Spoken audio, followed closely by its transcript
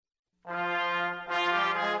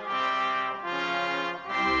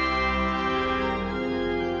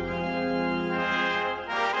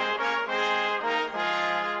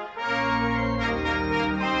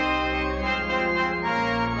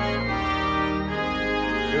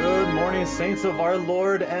Good morning, saints of our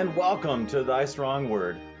Lord, and welcome to Thy Strong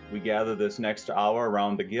Word. We gather this next hour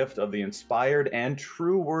around the gift of the inspired and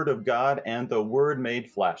true Word of God and the Word made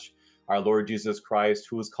flesh, our Lord Jesus Christ,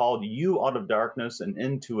 who has called you out of darkness and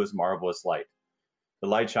into his marvelous light. The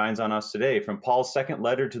light shines on us today from Paul's second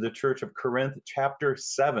letter to the Church of Corinth, chapter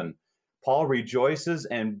 7. Paul rejoices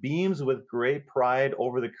and beams with great pride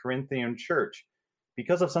over the Corinthian church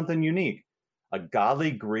because of something unique, a godly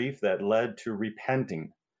grief that led to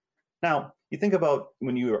repenting. Now, you think about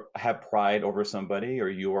when you have pride over somebody or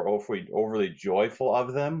you are overly joyful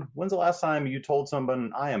of them. When's the last time you told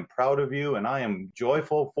someone, I am proud of you and I am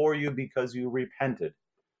joyful for you because you repented?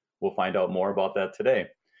 We'll find out more about that today.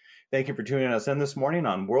 Thank you for tuning us in this morning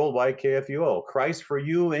on Worldwide KFUO, Christ for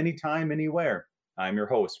you, anytime, anywhere. I'm your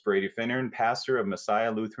host, Brady Finnern, pastor of Messiah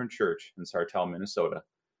Lutheran Church in Sartell, Minnesota.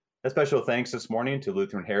 A special thanks this morning to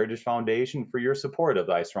Lutheran Heritage Foundation for your support of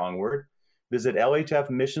Thy Strong Word. Visit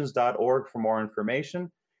lhfmissions.org for more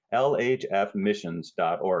information,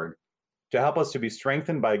 lhfmissions.org. To help us to be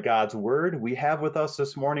strengthened by God's Word, we have with us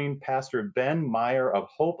this morning Pastor Ben Meyer of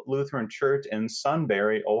Hope Lutheran Church in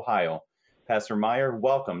Sunbury, Ohio. Pastor Meyer,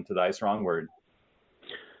 welcome to Thy Strong Word.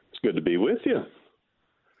 It's good to be with you.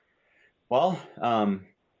 Well,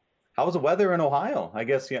 how's the weather in Ohio? I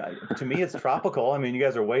guess, to me it's tropical. I mean, you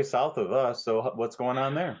guys are way south of us, so what's going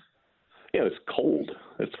on there? Yeah, it's cold.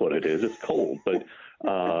 That's what it is. It's cold, but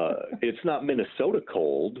it's not Minnesota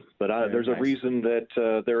cold. But there's nice. A reason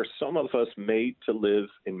that there are some of us made to live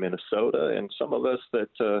in Minnesota, and some of us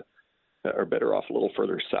that are better off a little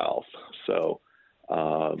further south. So,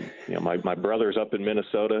 my brother's up in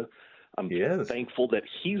Minnesota. I'm thankful that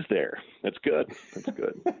he's there. That's good. That's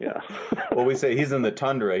good. Yeah. Well, we say he's in the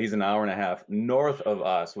tundra. He's an hour and a half north of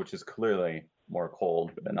us, which is clearly more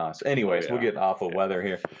cold than us. Anyways, We'll get off of weather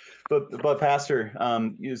here. But Pastor,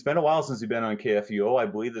 it's been a while since you've been on KFUO. I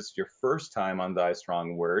believe this is your first time on Thy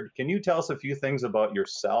Strong Word. Can you tell us a few things about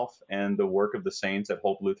yourself and the work of the saints at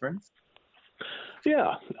Hope Lutheran?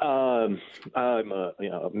 Yeah. I'm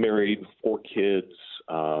married, 4 kids.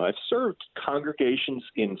 I've served congregations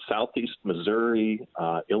in Southeast Missouri,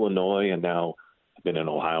 Illinois, and now I've been in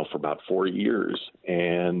Ohio for about 4 years.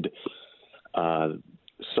 And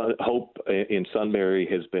Hope in Sunbury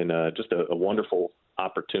has been just a wonderful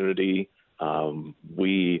opportunity.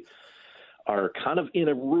 We are kind of in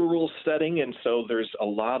a rural setting, and so there's a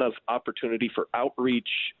lot of opportunity for outreach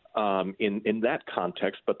in that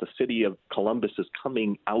context, but the city of Columbus is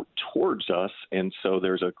coming out towards us, and so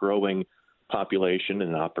there's a growing population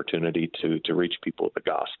and an opportunity to reach people with the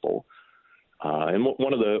gospel. And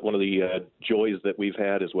one of the joys that we've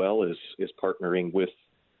had as well is partnering with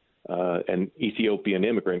an Ethiopian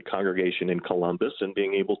immigrant congregation in Columbus and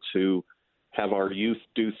being able to have our youth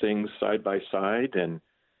do things side by side, and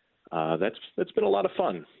that's been a lot of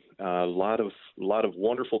fun. A lot of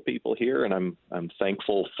wonderful people here, and I'm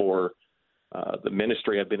thankful for the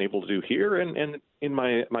ministry I've been able to do here and in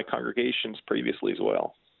my congregations previously as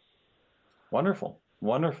well. Wonderful.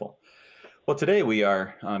 Well, today we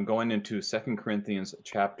are going into 2 Corinthians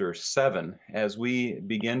chapter 7. As we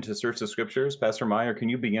begin to search the scriptures, Pastor Meyer, can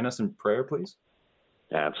you begin us in prayer, please?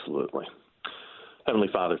 Absolutely. Heavenly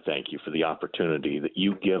Father, thank you for the opportunity that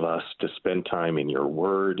you give us to spend time in your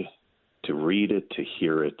word, to read it, to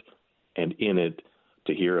hear it, and in it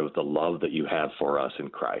to hear of the love that you have for us in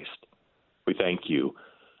Christ. We thank you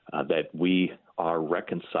that we are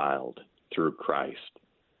reconciled through Christ,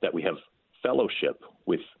 that we have fellowship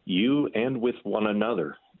with you and with one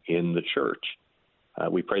another in the church.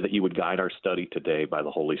 We pray that you would guide our study today by the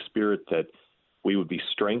Holy Spirit, that we would be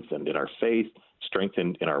strengthened in our faith,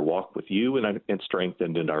 strengthened in our walk with you, and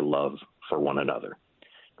strengthened in our love for one another.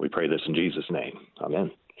 We pray this in Jesus' name. Amen.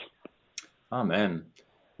 Amen.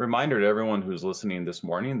 Reminder to everyone who's listening this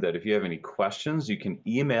morning that if you have any questions, you can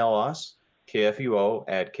email us,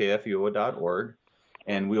 kfuo@kfuo.org,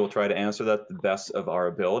 and we will try to answer that to the best of our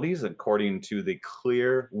abilities according to the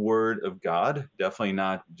clear word of God. Definitely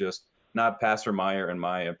not Pastor Meyer and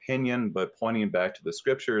my opinion, but pointing back to the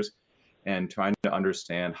scriptures and trying to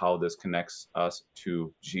understand how this connects us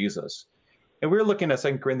to Jesus. And we're looking at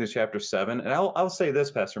 2 Corinthians chapter 7, and I'll say this,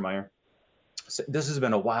 Pastor Meyer. This has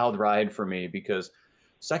been a wild ride for me because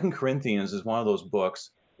 2 Corinthians is one of those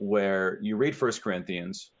books where you read 1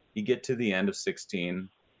 Corinthians, you get to the end of 16,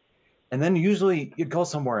 and then usually you go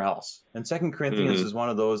somewhere else. And 2 Corinthians is one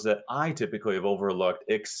of those that I typically have overlooked,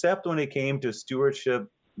 except when it came to stewardship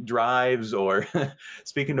drives or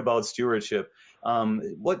speaking about stewardship.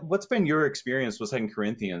 What's been your experience with 2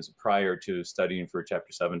 Corinthians prior to studying for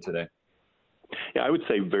chapter 7 today? Yeah, I would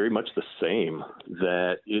say very much the same,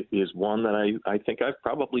 that it is one that I think I've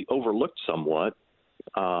probably overlooked somewhat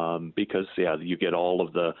because you get all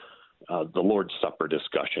of the Lord's Supper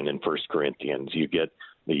discussion in First Corinthians. You get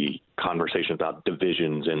the conversation about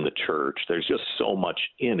divisions in the church. There's just so much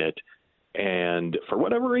in it, and for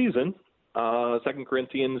whatever reason, Second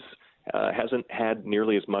Corinthians hasn't had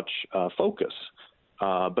nearly as much focus.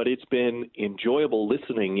 But it's been enjoyable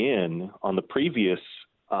listening in on the previous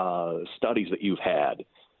studies that you've had,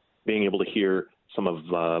 being able to hear some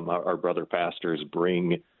of our brother pastors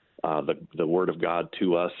bring the Word of God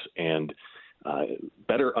to us and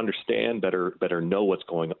better understand, better know what's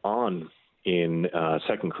going on in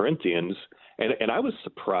Second Corinthians. And I was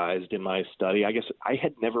surprised in my study. I guess I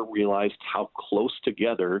had never realized how close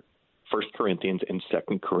together First Corinthians and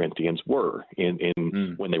Second Corinthians were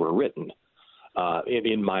when they were written.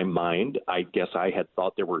 In my mind, I guess I had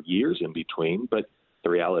thought there were years in between, but the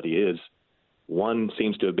reality is one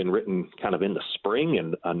seems to have been written kind of in the spring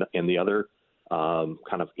and the other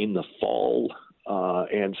kind of in the fall.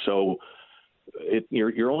 And so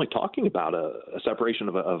you're only talking about a separation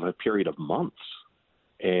of a period of months,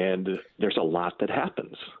 and there's a lot that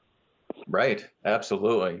happens. Right.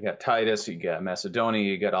 Absolutely. You got Titus, you got Macedonia,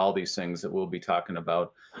 you got all these things that we'll be talking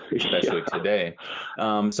about, especially today.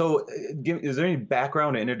 So is there any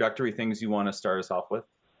background or introductory things you want to start us off with?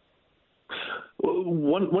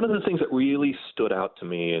 One of the things that really stood out to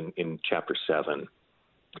me in chapter 7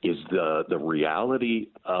 is the reality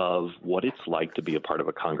of what it's like to be a part of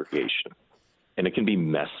a congregation. And it can be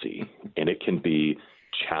messy, and it can be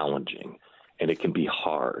challenging, and it can be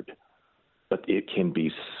hard. But it can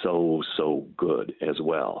be so good as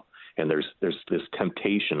well. And there's this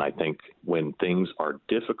temptation, I think, when things are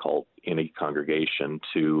difficult in a congregation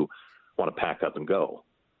to want to pack up and go.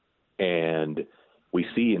 And we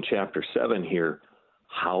see in chapter 7 here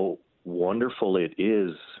how wonderful it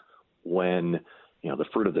is when, the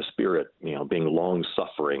fruit of the Spirit, being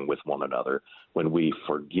long-suffering with one another, when we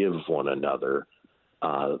forgive one another,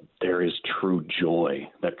 there is true joy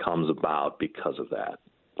that comes about because of that.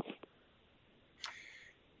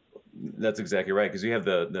 That's exactly right, because you have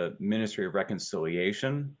the ministry of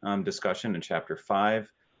reconciliation discussion in chapter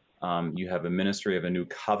 5. You have a ministry of a new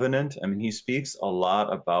covenant. I mean, he speaks a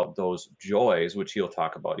lot about those joys, which he'll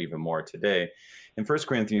talk about even more today. In 1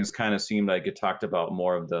 Corinthians, kind of seemed like it talked about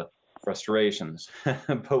more of the frustrations,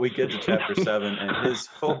 but we get to chapter 7, and his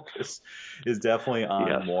focus is definitely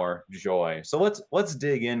on more joy. So let's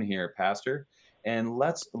dig in here, Pastor, and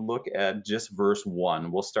let's look at just verse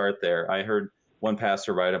 1. We'll start there. I heard one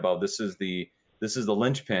pastor write about this is the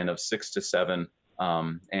linchpin of 6 to 7,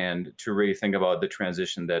 and to really think about the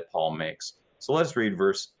transition that Paul makes. So let's read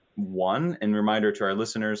verse 1. And reminder to our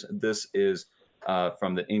listeners, this is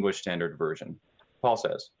from the English Standard Version. Paul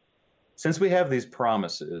says, "Since we have these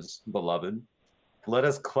promises, beloved, let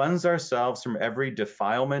us cleanse ourselves from every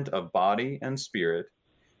defilement of body and spirit,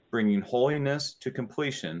 bringing holiness to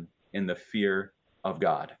completion in the fear of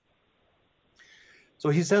God." So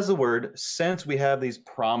he says the word, since we have these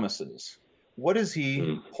promises. What is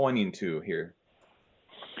he pointing to here?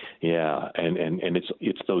 Yeah, and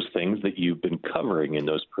it's those things that you've been covering in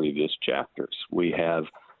those previous chapters. We have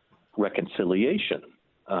reconciliation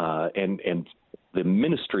and the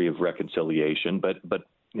ministry of reconciliation, but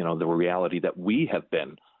the reality that we have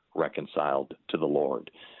been reconciled to the Lord.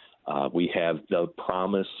 We have the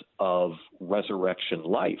promise of resurrection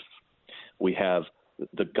life. We have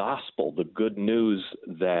the gospel, the good news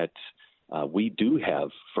that we do have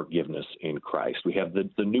forgiveness in Christ. We have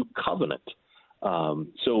the new covenant.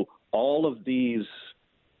 So all of these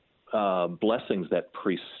blessings that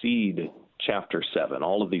precede chapter 7,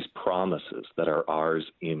 all of these promises that are ours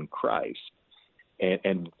in Christ.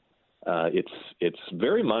 And it's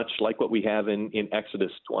very much like what we have in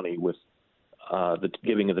Exodus 20 with the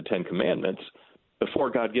giving of the Ten Commandments. Before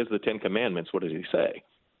God gives the Ten Commandments, what does he say?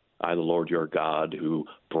 I, the Lord your God, who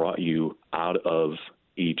brought you out of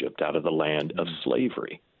Egypt, out of the land of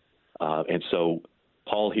slavery. And so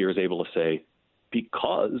Paul here is able to say,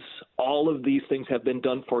 because all of these things have been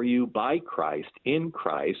done for you by Christ, in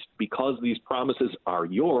Christ, because these promises are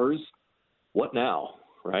yours, what now,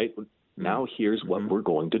 right? Now here's what we're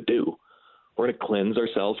going to do. We're going to cleanse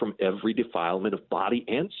ourselves from every defilement of body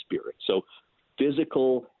and spirit. So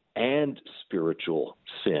physical and spiritual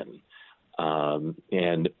sin.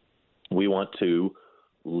 And we want to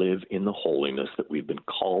live in the holiness that we've been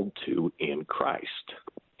called to in Christ.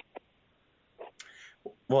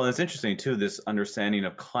 Well, it's interesting, too, this understanding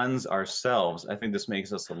of cleanse ourselves. I think this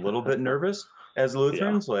makes us a little bit nervous as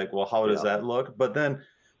Lutherans. Yeah. Like, well, how does that look? But then,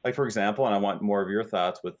 like, for example, and I want more of your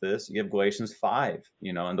thoughts with this, you have Galatians 5,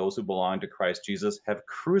 and those who belong to Christ Jesus have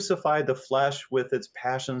crucified the flesh with its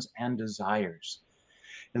passions and desires.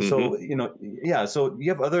 And so, yeah, so you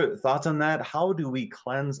have other thoughts on that? How do we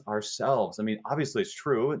cleanse ourselves? I mean, obviously it's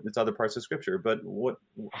true, it's other parts of scripture, but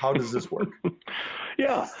how does this work?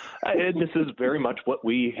 Yeah, and this is very much what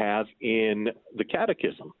we have in the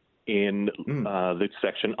Catechism, in the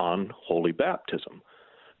section on holy baptism,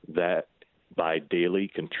 that by daily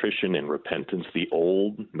contrition and repentance, the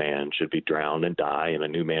old man should be drowned and die, and a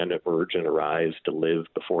new man emerge and arise to live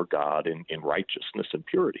before God in righteousness and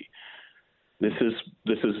purity. This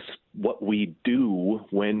is what we do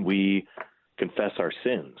when we confess our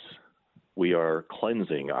sins. We are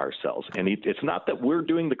cleansing ourselves, and it's not that we're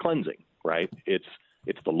doing the cleansing, right? It's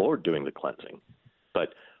the Lord doing the cleansing,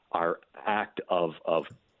 but our act of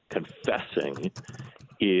confessing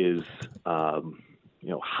is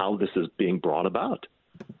how this is being brought about.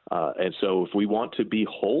 And so if we want to be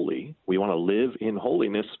holy, we want to live in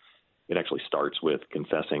holiness, it actually starts with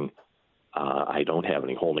confessing, I don't have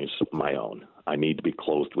any holiness of my own. I need to be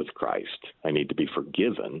clothed with Christ. I need to be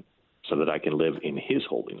forgiven so that I can live in his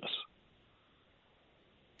holiness.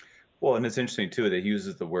 Well, and it's interesting, too, that he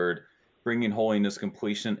uses the word bringing holiness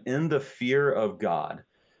completion in the fear of God.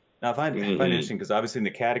 Now, I find it interesting because obviously in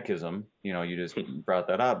the Catechism, you just brought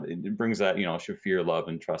that up. It brings that, should fear, love,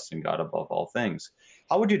 and trust in God above all things.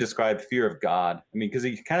 How would you describe fear of God? I mean, because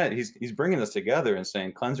he's bringing this together and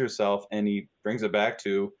saying, cleanse yourself, and he brings it back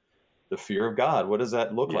to the fear of God. What does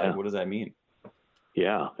that look like? What does that mean?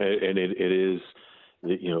 Yeah, and it is,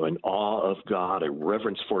 an awe of God, a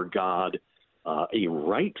reverence for God, a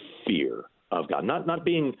right fear of God, not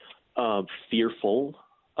being fearful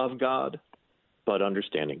of God, but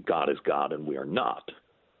understanding God is God and we are not.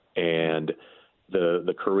 And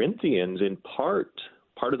the Corinthians, in part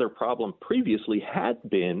of their problem previously had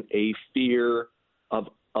been a fear of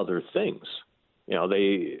other things.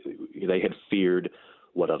 They had feared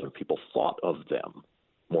what other people thought of them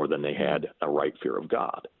more than they had a right fear of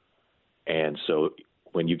God. And so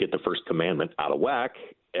when you get the first commandment out of whack,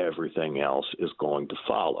 everything else is going to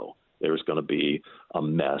follow. There's going to be a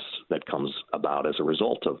mess that comes about as a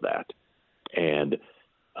result of that. And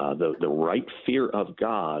the right fear of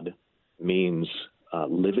God means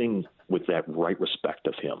living with that right respect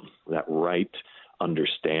of him, that right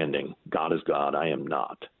understanding. God is God, I am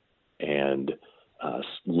not. And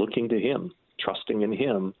looking to him, trusting in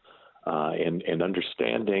him, and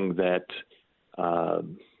understanding that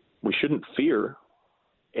we shouldn't fear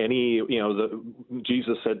any,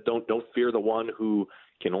 Jesus said, don't fear the one who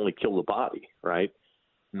can only kill the body, right?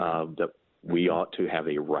 That we ought to have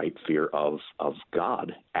a right fear of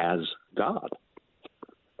God as God.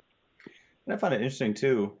 And I find it interesting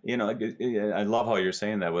too. I love how you're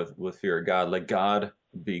saying that with fear of God, let God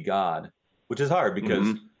be God, which is hard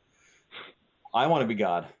because I want to be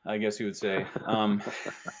God, I guess you would say.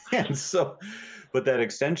 And so, but that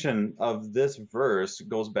extension of this verse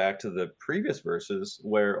goes back to the previous verses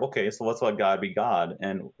where, okay, so let's let God be God.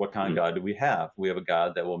 And what kind of God do we have? We have a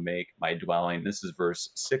God that will make my dwelling. This is verse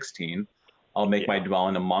 16. I'll make my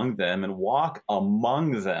dwelling among them and walk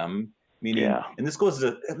among them. Meaning, and this goes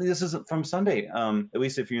to, this is from Sunday. At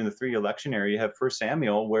least if you're in the 3-year lectionary, you have 1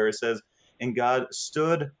 Samuel where it says, and God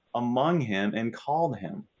stood among him and called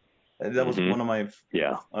him. That was one of my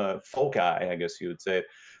foci, I guess you would say,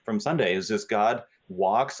 from Sunday, is this God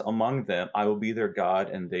walks among them. I will be their God,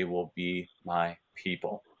 and they will be my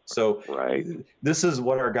people. So this is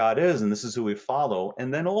what our God is, and this is who we follow.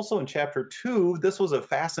 And then also in chapter 2, this was a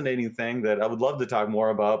fascinating thing that I would love to talk more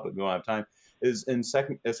about, but we don't have time, is in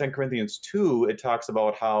 2 Corinthians 2, it talks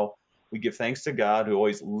about how we give thanks to God who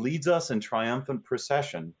always leads us in triumphant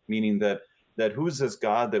procession, meaning that who's this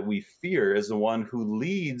God that we fear is the one who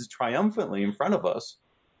leads triumphantly in front of us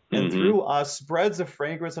and through us spreads the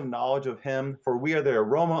fragrance of knowledge of him, for we are the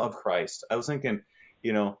aroma of Christ. I was thinking,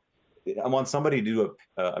 I want somebody to do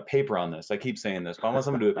a paper on this. I keep saying this, but I want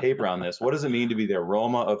someone to do a paper on this. What does it mean to be the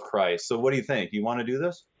aroma of Christ? So what do you think? You want to do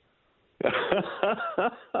this?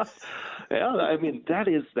 Yeah, I mean, that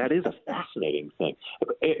is a fascinating thing.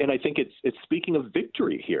 And I think it's speaking of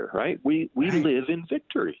victory here, right? We live in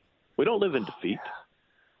victory. We don't live in defeat.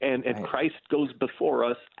 And Christ goes before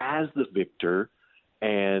us as the victor.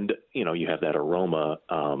 And, you have that aroma,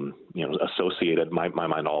 associated. My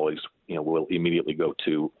mind always, will immediately go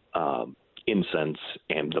to incense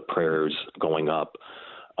and the prayers going up.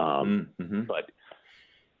 But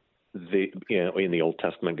in the Old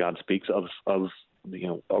Testament, God speaks of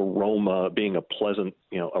aroma being a pleasant,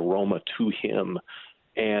 aroma to him.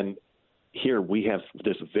 And here we have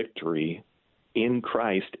this victory in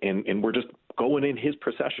Christ, and we're just going in his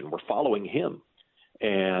procession. We're following him.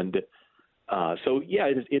 And so,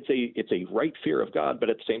 it's a right fear of God. But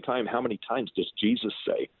at the same time, how many times does Jesus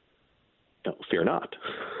say, No, fear not.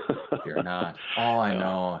 Fear not. Oh, I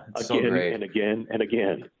know. It's so Again great. and again and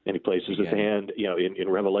again. And he places his hand, in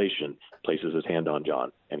Revelation, places his hand on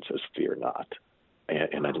John and says, fear not.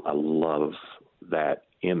 And I love that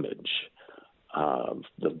image of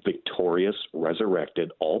the victorious,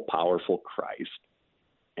 resurrected, all-powerful Christ,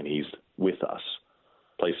 and he's with us,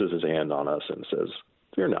 places his hand on us and says,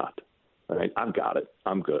 fear not. All right, I've got it.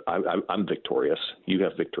 I'm good. I'm victorious. You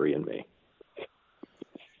have victory in me.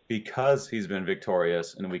 Because he's been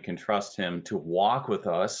victorious and we can trust him to walk with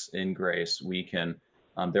us in grace, we can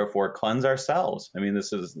therefore cleanse ourselves. I mean,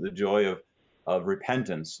 this is the joy of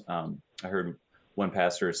repentance. I heard one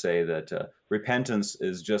pastor say that repentance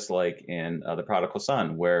is just like in the prodigal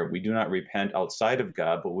son, where we do not repent outside of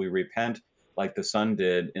God, but we repent like the son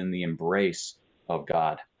did in the embrace of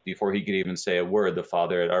God. Before he could even say a word, the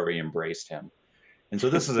Father had already embraced him. And so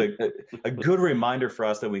this is a good reminder for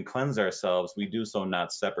us that we cleanse ourselves. We do so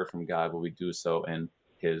not separate from God, but we do so in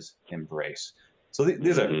his embrace. So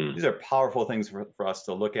these are powerful things for us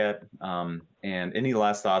to look at. And any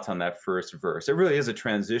last thoughts on that first verse? It really is a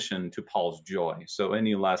transition to Paul's joy. So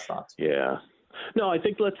any last thoughts? Yeah. No, I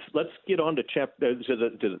think let's get on to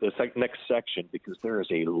the next section, because there is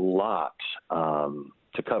a lot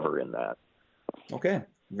to cover in that. Okay,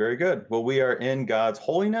 very good. Well, we are in God's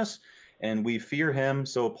holiness, and we fear him.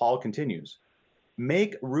 So Paul continues,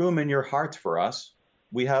 make room in your hearts for us.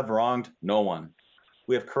 We have wronged no one.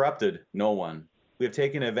 We have corrupted no one. We have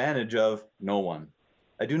taken advantage of no one.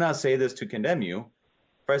 I do not say this to condemn you,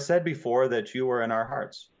 for I said before that you were in our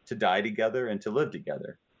hearts, to die together and to live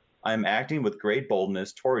together. I am acting with great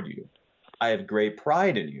boldness toward you. I have great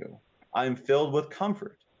pride in you. I am filled with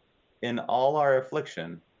comfort. In all our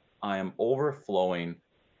affliction, I am overflowing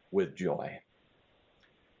with joy.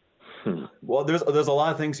 Well, there's a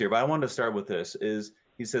lot of things here, but I wanted to start with this.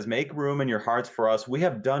 He says, make room in your hearts for us. We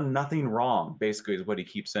have done nothing wrong, basically, is what he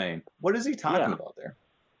keeps saying. What is he talking about there?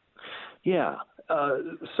 Yeah.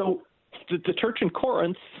 So the church in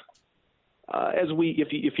Corinth,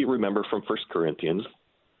 if you remember from 1 Corinthians,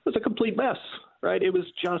 was a complete mess, right? It was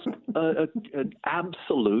just an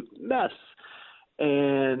absolute mess.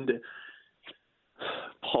 And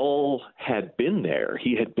Paul had been there.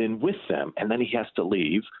 He had been with them, and then he has to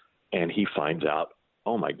leave. And he finds out,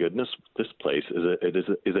 oh my goodness, this place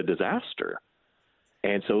is a disaster.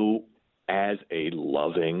 And so, as a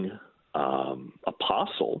loving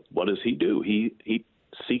apostle, what does he do? He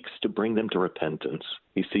seeks to bring them to repentance.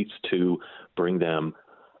 He seeks to bring them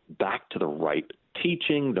back to the right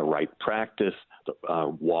teaching, the right practice,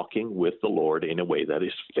 walking with the Lord in a way that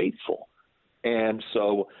is faithful. And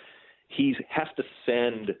so, he has to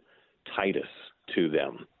send Titus to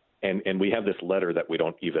them. And we have this letter that we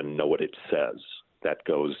don't even know what it says that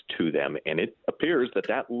goes to them. And it appears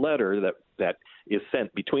that letter that is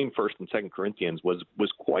sent between 1st and 2nd Corinthians was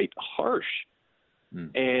quite harsh.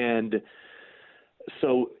 And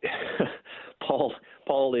so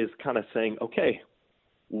Paul is kind of saying, okay,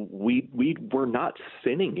 we were not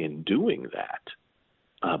sinning in doing that,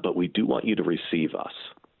 but we do want you to receive us.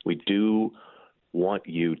 We do want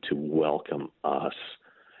you to welcome us.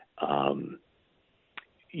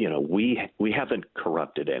 We haven't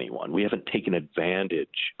corrupted anyone. We haven't taken advantage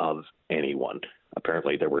of anyone.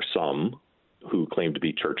 Apparently, there were some who claimed to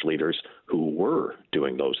be church leaders who were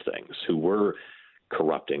doing those things, who were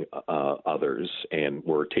corrupting others and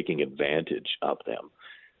were taking advantage of them.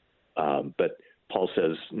 But Paul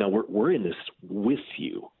says, no, we're in this with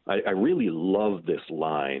you. I really love this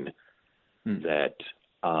line that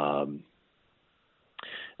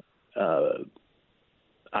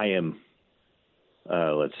I am.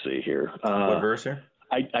 Let's see here. What verse here?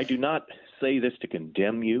 I do not say this to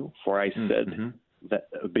condemn you, for I said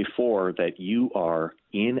that before that you are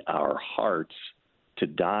in our hearts to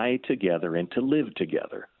die together and to live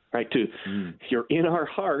together. Right? You're in our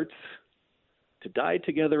hearts to die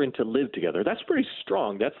together and to live together. That's pretty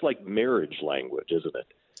strong. That's like marriage language, isn't it?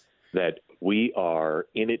 That we are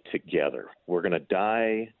in it together. We're going to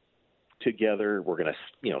die together. We're going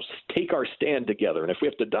to, take our stand together. And if we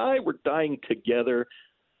have to die, we're dying together.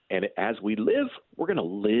 And as we live, we're going to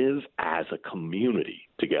live as a community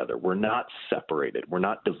together. We're not separated. We're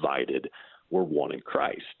not divided. We're one in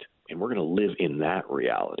Christ. And we're going to live in that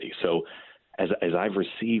reality. So as I've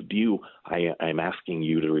received you, I'm asking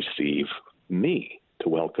you to receive me, to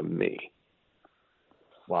welcome me.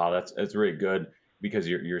 Wow, that's really good, because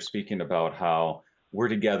you're speaking about how we're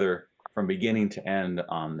together from beginning to end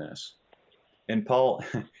on this. And Paul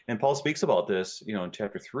speaks about this, in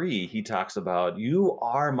chapter 3. He talks about, you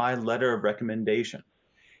are my letter of recommendation.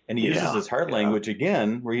 And he uses his heart language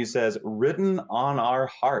again, where he says, written on our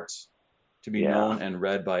hearts. to be known and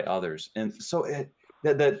read by others. And so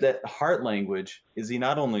that heart language is, he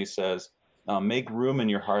not only says, make room in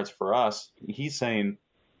your hearts for us, he's saying,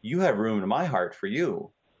 you have room in my heart for you,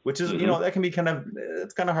 which is, that can be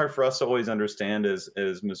it's kind of hard for us to always understand as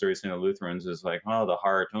Missouri Synod Lutherans, is like, oh, the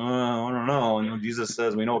heart, I don't know. Jesus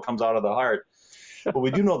says we know it comes out of the heart. But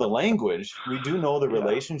we do know the language. We do know the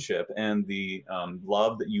relationship and the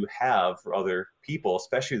love that you have for other people,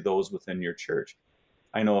 especially those within your church.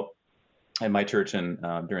 I know at my church and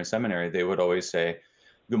during seminary, they would always say,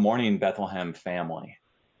 "Good morning, Bethlehem family,"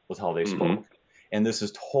 was how they spoke. And this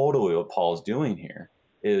is totally what Paul's doing here.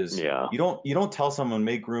 Is you don't tell someone,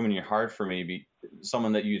 make room in your heart for me, be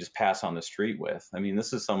someone that you just pass on the street with. I mean,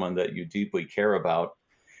 this is someone that you deeply care about.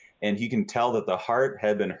 And he can tell that the heart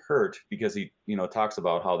had been hurt because he, talks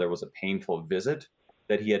about how there was a painful visit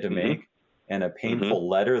that he had to make and a painful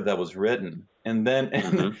letter that was written. And then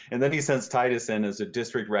and then he sends Titus in as a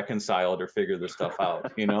district reconciler to figure this stuff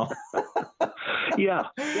out, Yeah,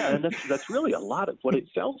 and that's really a lot of what it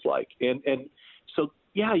sounds like. And so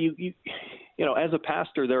you as a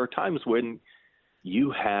pastor, there are times when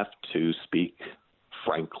you have to speak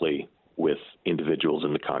frankly with individuals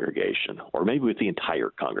in the congregation, or maybe with the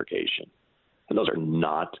entire congregation. And those are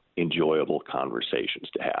not enjoyable conversations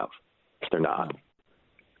to have. They're not.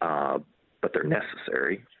 But they're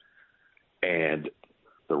necessary. And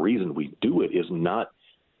the reason we do it is not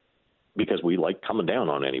because we like coming down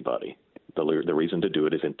on anybody. The reason to do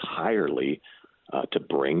it is entirely to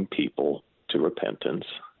bring people to repentance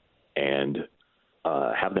and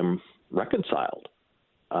have them reconciled.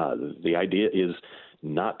 The idea is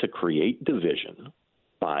not to create division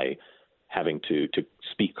by having to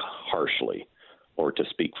speak harshly or to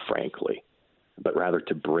speak frankly, but rather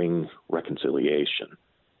to bring reconciliation.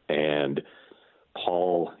 And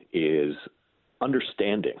Paul is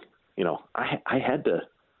understanding. I had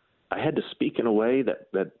to speak in a way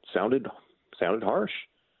that sounded harsh,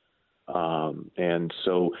 and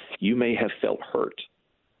so you may have felt hurt.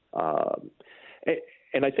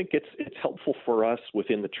 And I think it's helpful for us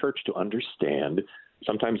within the church to understand.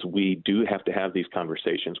 Sometimes we do have to have these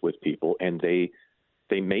conversations with people, and they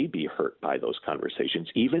may be hurt by those conversations,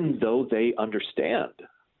 even though they understand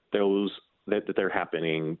those that they're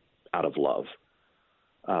happening out of love.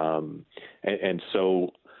 And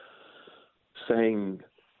so saying,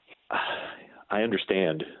 I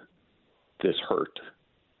understand this hurt,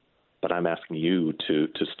 but I'm asking you to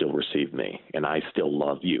still receive me, and I still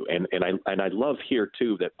love you. And I love here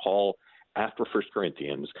too that Paul, after 1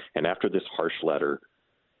 Corinthians and after this harsh letter,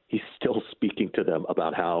 he's still speaking to them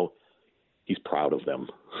about how he's proud of them.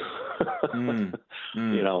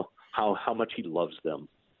 How much he loves them.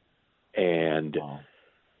 And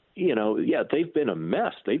they've been a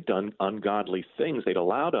mess. They've done ungodly things. They'd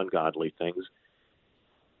allowed ungodly things,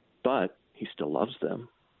 but he still loves them.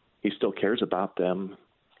 He still cares about them.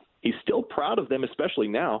 He's still proud of them, especially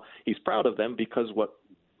now. He's proud of them because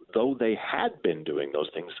though they had been doing those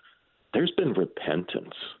things, there's been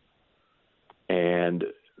repentance. And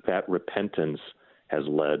that repentance has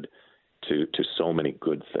led to so many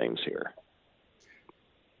good things here.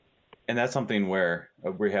 And that's something where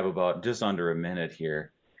we have about just under a minute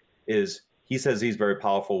here, is he says these very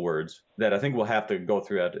powerful words that I think we'll have to go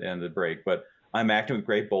through at the end of the break, but I'm acting with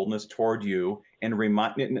great boldness toward you. And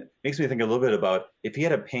it makes me think a little bit about if he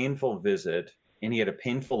had a painful visit and he had a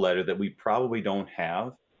painful letter that we probably don't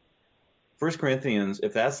have. 1 Corinthians,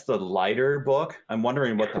 if that's the lighter book, I'm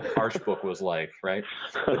wondering what the harsh book was like, right?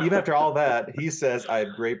 But even after all that, he says, I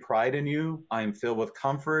have great pride in you. I am filled with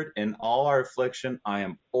comfort. In all our affliction, I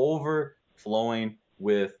am overflowing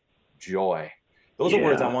with joy. Those are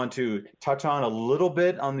words I want to touch on a little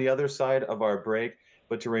bit on the other side of our break,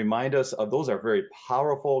 but to remind us of those are very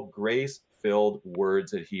powerful, grace-filled words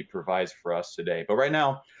that he provides for us today. But right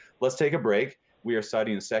now, let's take a break. We are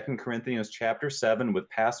studying 2 Corinthians chapter 7 with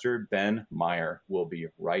Pastor Ben Meyer. We'll be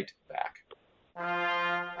right back.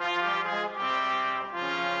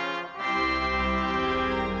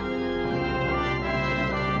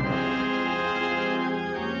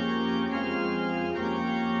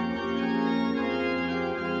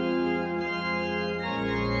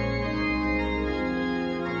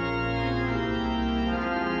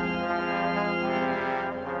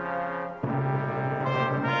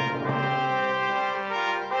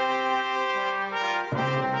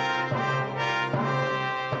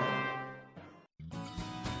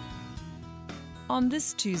 On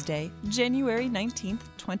this Tuesday, January 19th,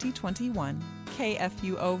 2021,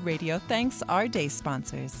 KFUO Radio thanks our day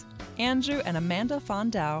sponsors, Andrew and Amanda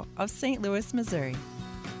Fondau of St. Louis, Missouri.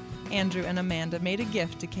 Andrew and Amanda made a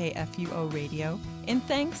gift to KFUO Radio in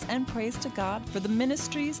thanks and praise to God for the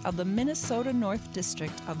ministries of the Minnesota North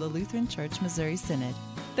District of the Lutheran Church Missouri Synod.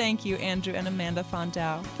 Thank you, Andrew and Amanda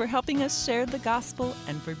Fondau, for helping us share the gospel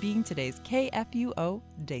and for being today's KFUO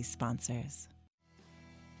Day sponsors.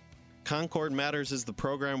 Concord Matters is the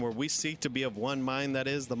program where we seek to be of one mind, that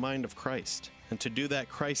is, the mind of Christ. And to do that,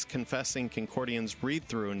 Christ-confessing Concordians read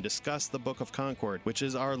through and discuss the Book of Concord, which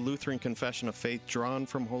is our Lutheran confession of faith drawn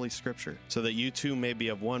from Holy Scripture, so that you too may be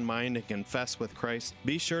of one mind and confess with Christ.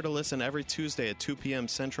 Be sure to listen every Tuesday at 2 p.m.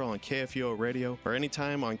 Central on KFUO Radio, or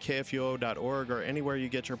anytime on KFUO.org or anywhere you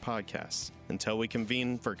get your podcasts. Until we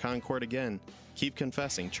convene for Concord again, keep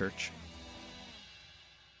confessing, church.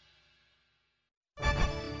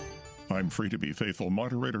 I'm Free to Be Faithful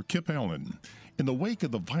moderator Kip Allen. In the wake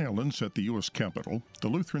of the violence at the U.S. Capitol, the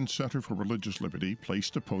Lutheran Center for Religious Liberty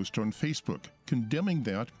placed a post on Facebook condemning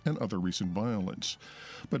that and other recent violence.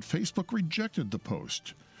 But Facebook rejected the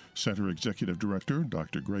post. Center Executive Director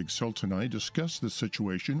Dr. Greg Seltz and I discussed the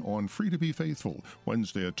situation on Free to Be Faithful,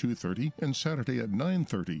 Wednesday at 2:30 and Saturday at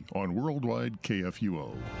 9:30 on Worldwide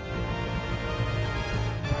KFUO.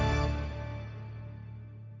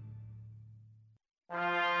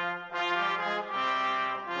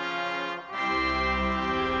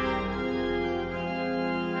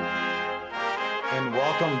 And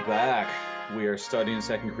welcome back. We are studying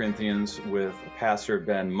 2 Corinthians with Pastor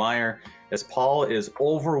Ben Meyer as Paul is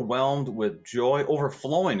overflowing with joy,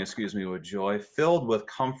 filled with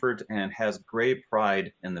comfort, and has great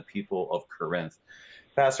pride in the people of Corinth.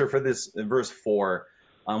 Pastor, for this verse 4,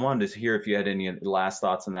 I wanted to hear if you had any last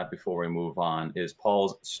thoughts on that before we move on, is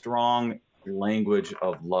Paul's strong language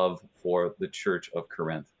of love for the church of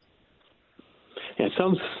Corinth. Yeah, it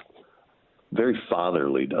sounds very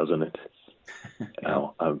fatherly, doesn't it?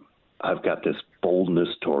 I've got this boldness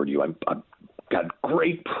toward you. I've got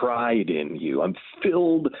great pride in you. I'm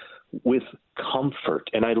filled with comfort.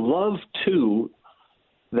 And I love, too,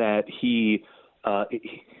 that he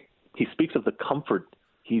speaks of the comfort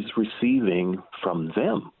he's receiving from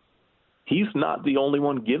them. He's not the only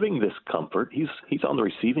one giving this comfort. He's on the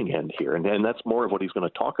receiving end here. And that's more of what he's going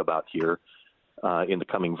to talk about here in the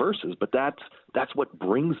coming verses. But that's what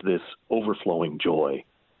brings this overflowing joy.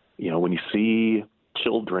 You know, when you see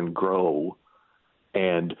children grow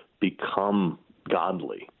and become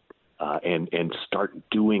godly and start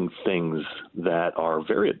doing things that are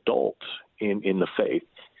very adult in the faith,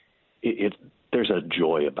 there's a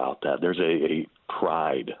joy about that. There's a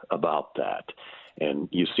pride about that. And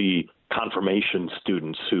you see confirmation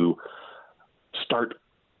students who start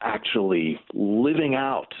actually living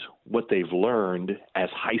out what they've learned as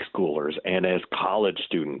high schoolers and as college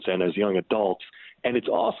students and as young adults. And it's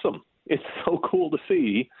awesome. It's so cool to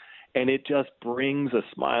see. And it just brings a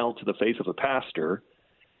smile to the face of the pastor.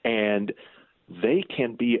 And they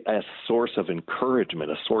can be a source of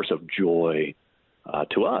encouragement, a source of joy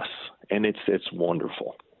to us. And it's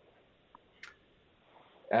wonderful.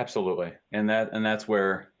 Absolutely. And that's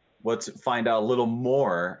where let's find out a little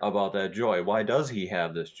more about that joy. Why does he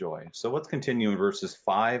have this joy? So let's continue in verses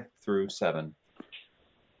 5 through 7.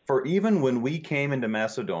 For even when we came into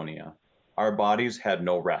Macedonia, our bodies had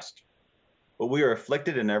no rest. But we are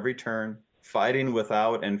afflicted in every turn, fighting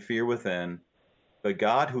without and fear within. But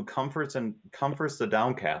God, who comforts the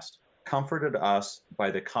downcast, comforted us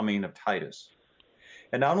by the coming of Titus.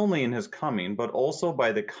 And not only in his coming, but also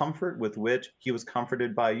by the comfort with which he was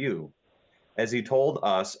comforted by you, as he told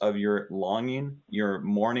us of your longing, your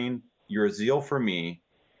mourning, your zeal for me,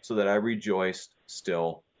 so that I rejoiced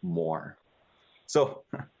still more. So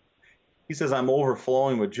he says, I'm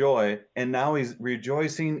overflowing with joy, and now he's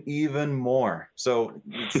rejoicing even more. So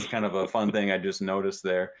it's kind of a fun thing I just noticed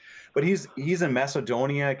there. But he's in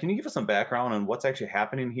Macedonia. Can you give us some background on what's actually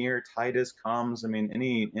happening here? Titus comes. I mean,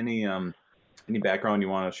 any background you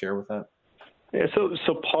want to share with that? Yeah.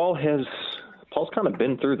 So Paul's kind of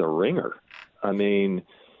been through the ringer. I mean,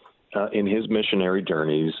 in his missionary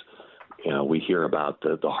journeys, we hear about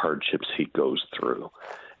the hardships he goes through,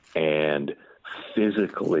 and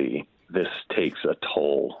physically, this takes a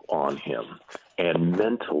toll on him, and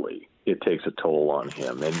mentally it takes a toll on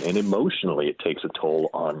him, and emotionally it takes a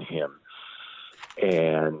toll on him.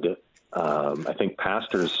 And I think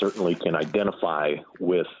pastors certainly can identify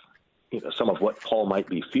with some of what Paul might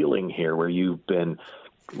be feeling here, where you've been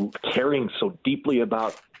caring so deeply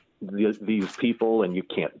about these people and you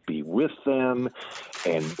can't be with them,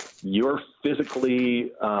 and you're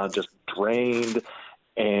physically just drained,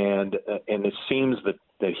 and it seems that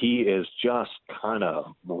he is just kind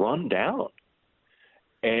of run down.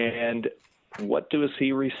 And what does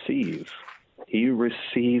he receive? He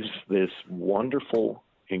receives this wonderful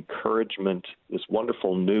encouragement, this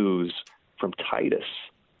wonderful news from Titus.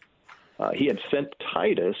 He had sent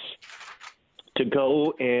Titus to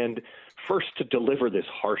go and first to deliver this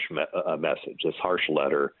harsh message, this harsh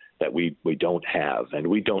letter that we don't have, and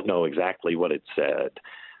we don't know exactly what it said.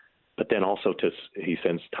 But then also he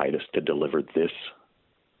sends Titus to deliver this,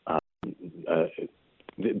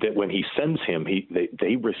 that when he sends him,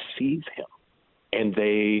 they receive him, and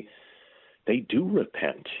they do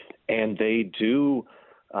repent, and they do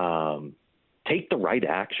take the right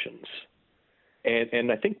actions.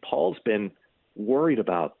 And I think Paul's been worried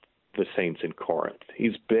about the saints in Corinth.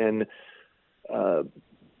 He's been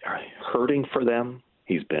hurting for them.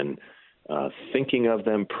 He's been thinking of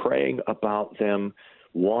them, praying about them,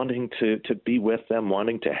 wanting to be with them,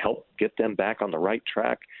 wanting to help get them back on the right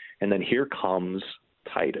track. And then here comes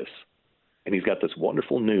Titus, and he's got this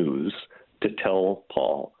wonderful news to tell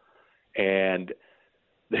Paul. And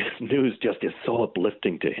this news just is so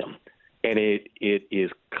uplifting to him. And it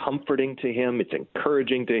is comforting to him. It's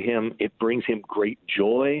encouraging to him. It brings him great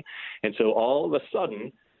joy. And so all of a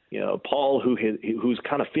sudden, Paul, who's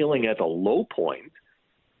kind of feeling at a low point,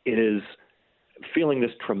 is feeling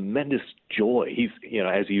this tremendous joy. He's,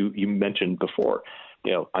 as you mentioned before,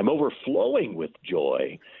 I'm overflowing with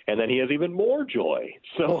joy. And then he has even more joy.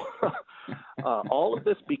 So all of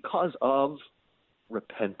this because of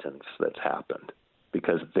repentance that's happened,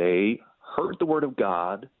 because they heard the word of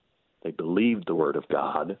God, they believed the word of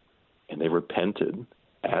God, and they repented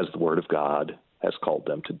as the word of God has called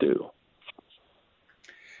them to do.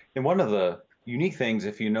 And one of the unique things,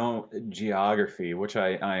 if you know geography, which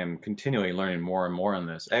I am continually learning more and more on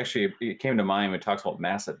this, actually, it came to mind when it talks about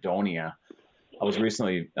Macedonia. I was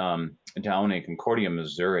recently down in Concordia,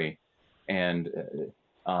 Missouri, and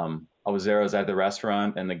I was at the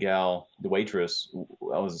restaurant, and the waitress,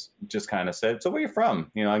 I was just kind of said, "So where are you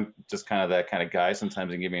from?" I'm just kind of that kind of guy. Sometimes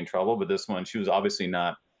it can get me in trouble, but this one, she was obviously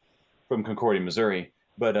not from Concordia, Missouri,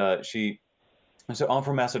 but I said, "Oh, I'm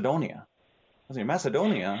from Macedonia." I was like,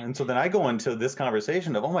 Macedonia? And so then I go into this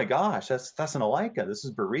conversation of, oh my gosh, that's Thessalonica, this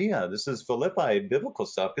is Berea, this is Philippi, biblical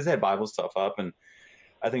stuff, because they had Bible stuff up, and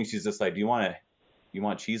I think she's just like, do you want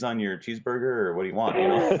cheese on your cheeseburger, or what do you want?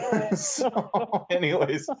 So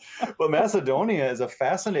anyways, but Macedonia is a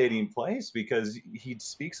fascinating place because he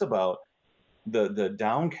speaks about the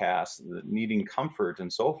downcast, the needing comfort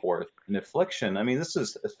and so forth, and affliction. I mean, this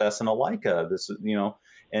is Thessalonica, this is,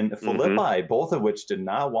 and Philippi, both of which did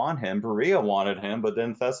not want him. Berea wanted him, but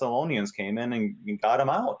then Thessalonians came in and got him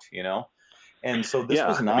out, And so this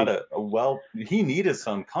was not he needed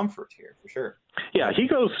some comfort here for sure. Yeah, he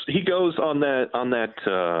goes on that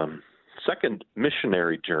second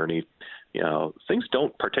missionary journey. Things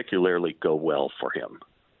don't particularly go well for him.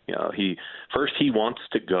 He wants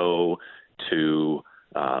to go to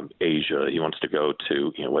Asia. He wants to go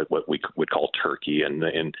to what we would call Turkey and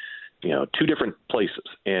two different places.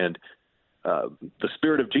 And the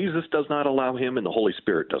Spirit of Jesus does not allow him, and the Holy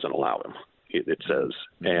Spirit doesn't allow him. It says.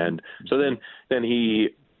 And so then he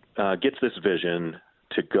gets this vision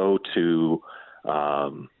to go to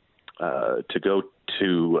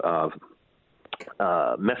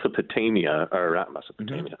Mesopotamia, or not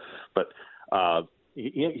Mesopotamia, but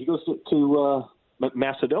he goes to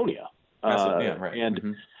Macedonia. Right.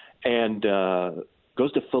 And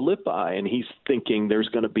goes to Philippi, and he's thinking there's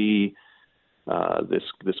going to be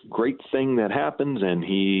this great thing that happens, and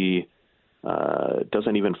he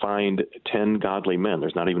doesn't even find 10 godly men.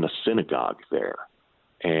 There's not even a synagogue there,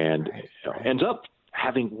 and ends up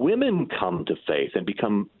having women come to faith and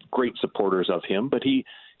become great supporters of him. But he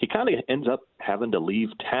kind of ends up having to leave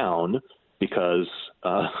town because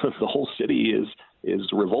the whole city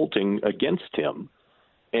is revolting against him.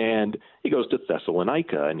 And he goes to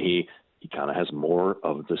Thessalonica, and he kind of has more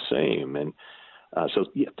of the same. And so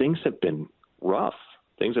things have been rough.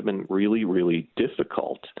 Things have been really, really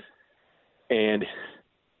difficult. And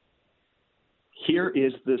here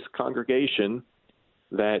is this congregation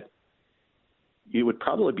that you would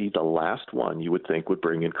probably be the last one you would think would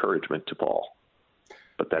bring encouragement to Paul.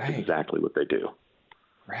 But that's exactly what they do.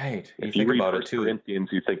 Right. If you read First Corinthians,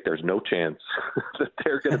 you think there's no chance that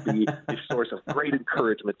they're going to be a source of great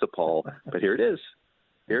encouragement to Paul. But here it is.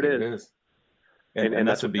 Here it is. And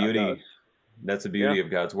that's the beauty. That's the beauty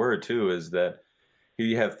of God's word too, is that here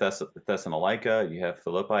you have Thessalonica, you have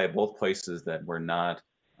Philippi, both places that were not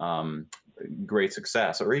great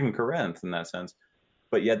success, or even Corinth in that sense.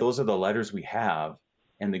 But yet those are the letters we have,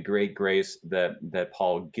 and the great grace that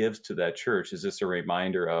Paul gives to that church is just a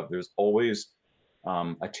reminder of there's always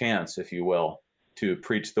a chance, if you will, to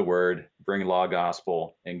preach the word, bring law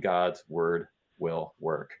gospel, and God's word will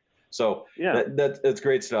work. So that's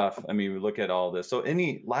great stuff. I mean, we look at all this. So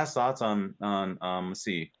any last thoughts on let's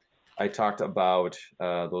see, I talked about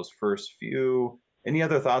those first few. Any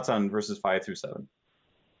other thoughts on verses 5 through 7?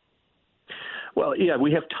 Well, yeah,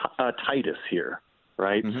 we have Titus here,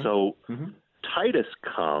 right? Mm-hmm. So mm-hmm. Titus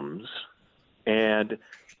comes, and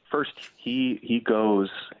first he goes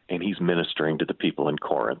and he's ministering to the people in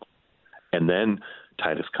Corinth. And then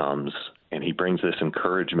Titus comes and he brings this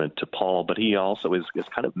encouragement to Paul, but he also is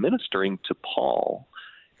kind of ministering to Paul,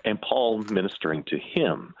 and Paul ministering to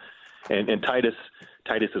him. And Titus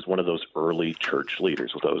is one of those early church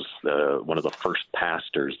leaders, one of the first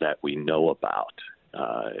pastors that we know about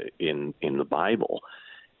in the Bible.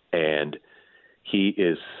 And he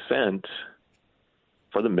is sent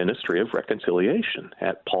for the ministry of reconciliation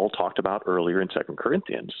that Paul talked about earlier in 2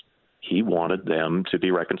 Corinthians. He wanted them to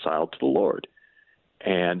be reconciled to the Lord.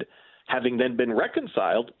 And having then been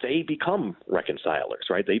reconciled, they become reconcilers,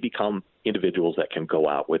 right? They become individuals that can go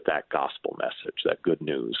out with that gospel message, that good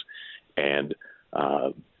news. And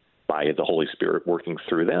by the Holy Spirit working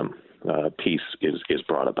through them, peace is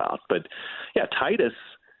brought about. But yeah, Titus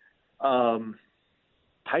has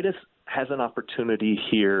an opportunity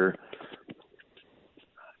here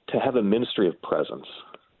to have a ministry of presence,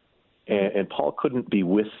 and Paul couldn't be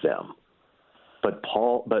with them, but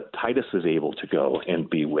Titus is able to go and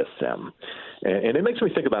be with them, and it makes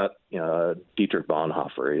me think about Dietrich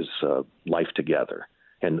Bonhoeffer's Life Together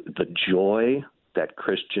and the joy that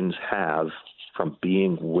Christians have from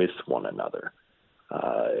being with one another,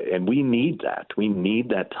 and we need that. We need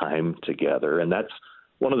that time together, and that's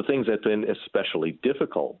one of the things that's been especially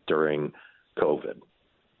difficult during COVID,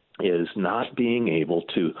 is not being able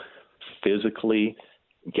to physically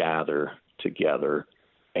gather together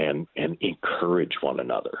and encourage one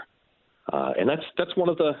another, and that's one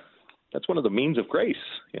of the means of grace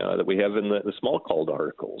that we have in the Smalcald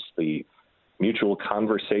articles, the mutual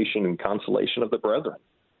conversation and consolation of the brethren.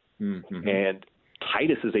 Mm-hmm. And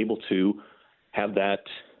Titus is able to have that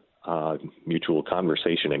mutual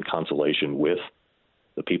conversation and consolation with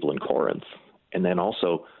the people in Corinth, and then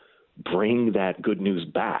also bring that good news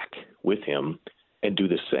back with him and do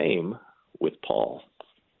the same with Paul.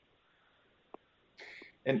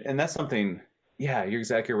 And that's something, yeah, you're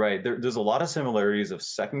exactly right. There's a lot of similarities of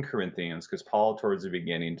 2 Corinthians, because Paul towards the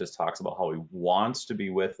beginning just talks about how he wants to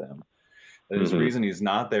be with them. And his reason he's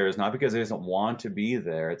not there is not because he doesn't want to be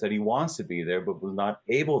there. It's that he wants to be there, but was not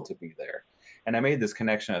able to be there. And I made this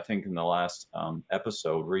connection, I think, in the last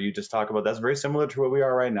episode where you just talk about that's very similar to where we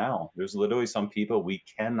are right now. There's literally some people we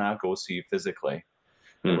cannot go see physically.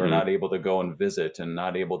 Mm-hmm. We're not able to go and visit and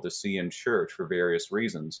not able to see in church for various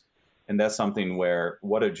reasons. And that's something where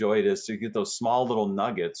what a joy it is to get those small little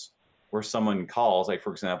nuggets where someone calls. Like,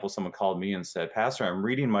 for example, someone called me and said, Pastor,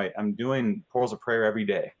 I'm doing Pearls of Prayer every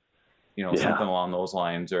day. Something along those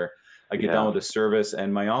lines. Or I get done with the service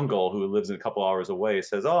and my uncle, who lives a couple hours away,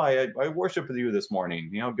 says, oh, I worshiped with you this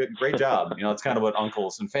morning. Great job. It's kind of what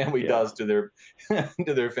uncles and family does to their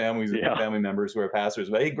to their families and family members who are pastors.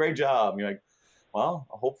 But hey, great job. And you're like, well,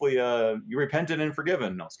 hopefully you repented and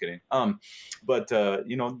forgiven. No, I was kidding. But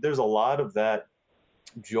there's a lot of that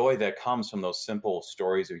joy that comes from those simple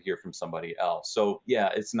stories you hear from somebody else. So yeah,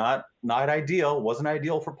 it's not ideal. It wasn't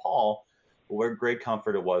ideal for Paul, but what great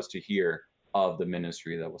comfort it was to hear of the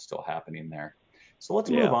ministry that was still happening there. So let's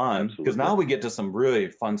move on, because now we get to some really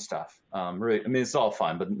fun stuff. It's all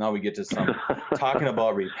fun, but now we get to some talking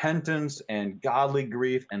about repentance and godly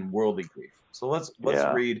grief and worldly grief. So let's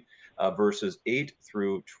read verses 8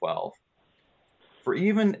 through 12. For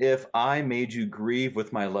even if I made you grieve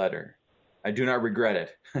with my letter, I do not regret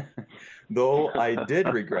it, though I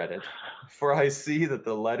did regret it, for I see that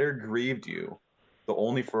the letter grieved you, though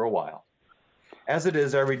only for a while. As it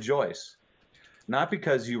is, I rejoice, not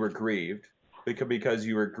because you were grieved, but because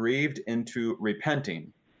you were grieved into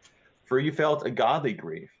repenting. For you felt a godly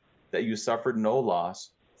grief, that you suffered no loss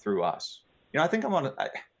through us. I think I want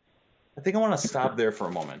to stop there for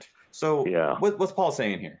a moment. So what's Paul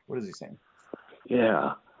saying here? What is he saying?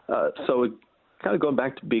 Yeah. So kind of going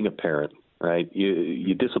back to being a parent, right?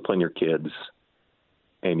 You discipline your kids,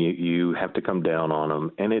 and you have to come down on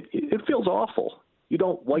them, and it feels awful. You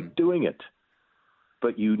don't like doing it,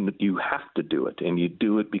 but you have to do it, and you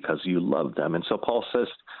do it because you love them. And so Paul says,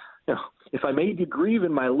 if I made you grieve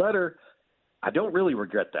in my letter, I don't really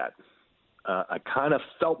regret that. I kind of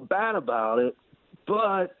felt bad about it,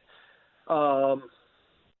 but I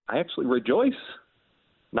actually rejoice,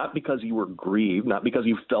 not because you were grieved, not because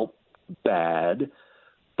you felt bad,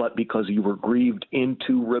 but because you were grieved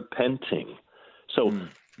into repenting. So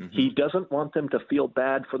he doesn't want them to feel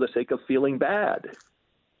bad for the sake of feeling bad.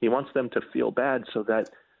 He wants them to feel bad so that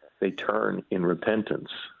they turn in repentance.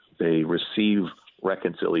 They receive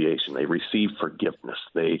reconciliation. They receive forgiveness.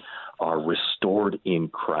 They are restored in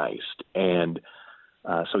Christ. And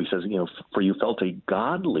so he says, for you felt a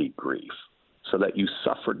godly grief, so that you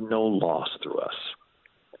suffered no loss through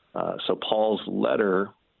us. So Paul's letter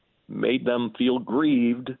made them feel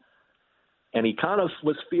grieved, and he kind of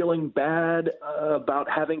was feeling bad about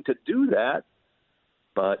having to do that,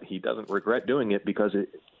 but he doesn't regret doing it because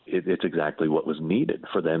it's exactly what was needed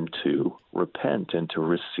for them to repent and to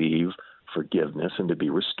receive forgiveness and to be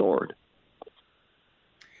restored.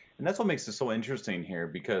 And that's what makes it so interesting here,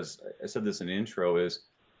 because I said this in the intro, is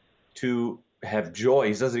to have joy.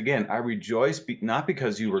 He says it again, I rejoice not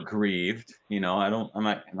because you were grieved, I'm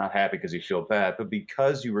not happy because you feel bad, but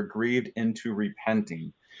because you were grieved into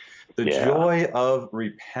repenting. The joy of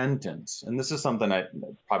repentance. And this is something I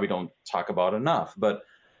probably don't talk about enough, but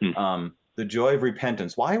the joy of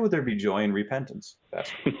repentance. Why would there be joy in repentance?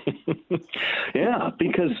 Yeah,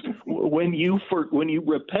 because when you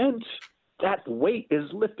repent, that weight is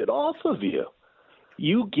lifted off of you.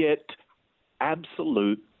 You get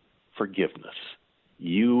absolute forgiveness.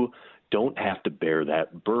 You don't have to bear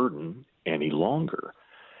that burden any longer.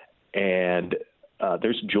 And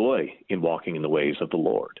there's joy in walking in the ways of the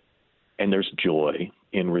Lord. And there's joy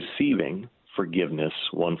in receiving forgiveness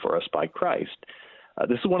won for us by Christ.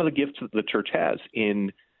 This is one of the gifts that the church has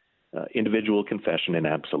in individual confession and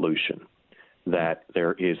absolution, that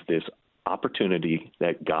there is this opportunity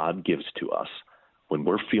that God gives to us when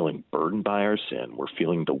we're feeling burdened by our sin, we're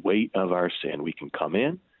feeling the weight of our sin. We can come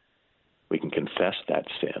in, we can confess that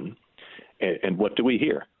sin, and what do we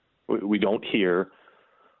hear? We don't hear,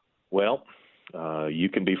 well, you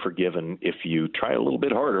can be forgiven if you try a little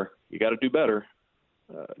bit harder. You got to do better.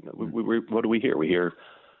 What do we hear? We hear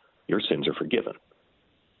your sins are forgiven,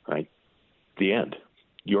 right? The end.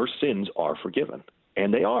 Your sins are forgiven,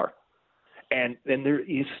 and they are. And then there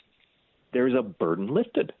is a burden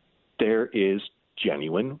lifted. There is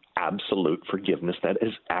genuine, absolute forgiveness that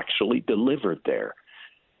is actually delivered there.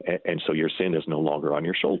 And so your sin is no longer on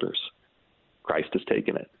your shoulders. Christ has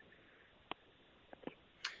taken it.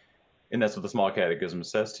 And that's what the Small Catechism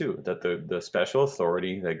says too, that the special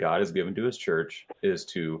authority that God has given to his church is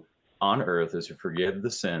to forgive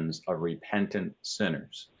the sins of repentant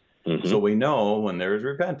sinners. Mm-hmm. So we know when there is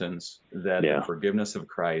repentance that the forgiveness of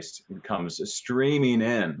Christ comes streaming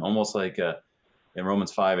in, almost like in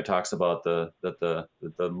Romans 5, it talks about that the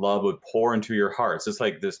love would pour into your hearts. It's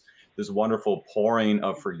like this wonderful pouring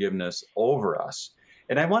of forgiveness over us.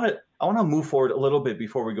 And I want to move forward a little bit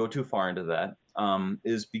before we go too far into that,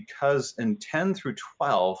 is because in 10 through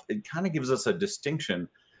 12, it kind of gives us a distinction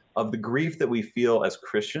of the grief that we feel as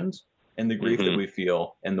Christians and the grief that we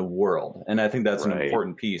feel in the world. And I think that's an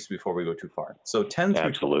important piece before we go too far. So 10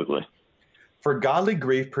 through 12. For godly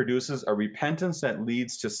grief produces a repentance that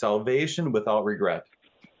leads to salvation without regret,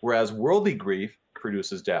 whereas worldly grief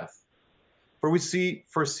produces death. For we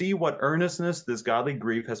foresee what earnestness this godly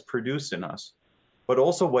grief has produced in us, but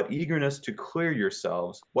also what eagerness to clear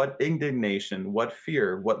yourselves, what indignation, what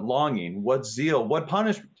fear, what longing, what zeal, what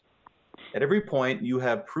punishment. At every point you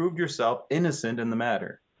have proved yourself innocent in the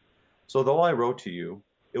matter. So though I wrote to you,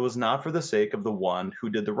 it was not for the sake of the one who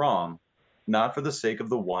did the wrong, not for the sake of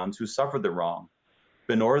the ones who suffered the wrong,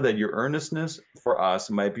 but in order that your earnestness for us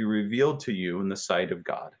might be revealed to you in the sight of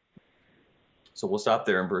God. So we'll stop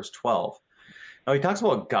there in verse 12. Now he talks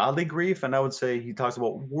about godly grief, and I would say he talks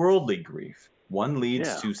about worldly grief. One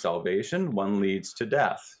leads to salvation, one leads to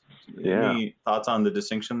death. Any thoughts on the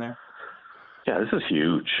distinction there? Yeah, this is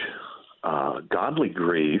huge. Godly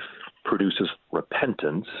grief produces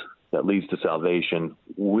repentance that leads to salvation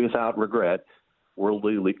without regret.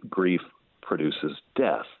 Worldly grief produces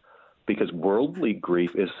death, because worldly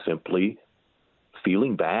grief is simply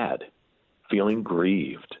feeling bad, feeling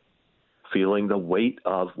grieved, feeling the weight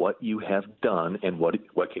of what you have done, and what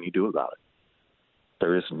can you do about it?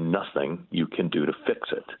 There is nothing you can do to fix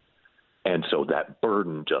it. And so that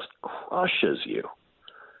burden just crushes you.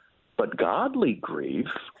 But godly grief,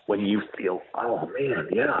 when you feel, oh man,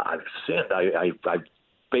 I've sinned, I've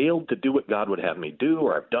failed to do what God would have me do,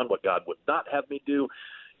 or I've done what God would not have me do,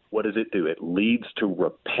 what does it do? It leads to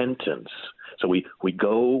repentance. So we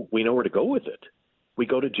know where to go with it. We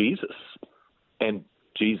go to Jesus, and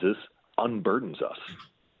Jesus unburdens us.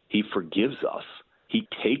 He forgives us. He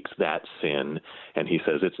takes that sin and he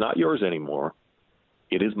says, it's not yours anymore.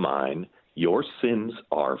 It is mine. Your sins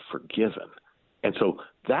are forgiven. And so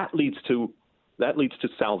that leads to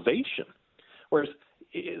salvation. Whereas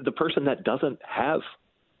the person that doesn't have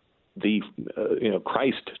the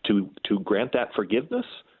Christ to grant that forgiveness,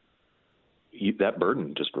 that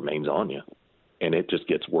burden just remains on you. and it just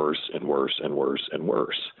gets worse and worse and worse and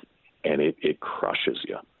worse, and it crushes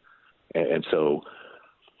you. And so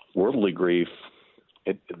worldly grief,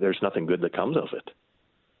 there's nothing good that comes of it.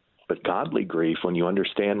 But godly grief, when you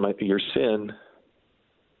understand your sin,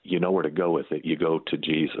 you know where to go with it. You go to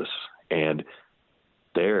Jesus, and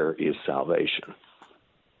there is salvation.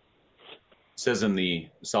 It says in the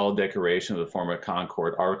Solid Declaration of the Form of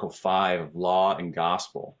Concord, Article 5, Law and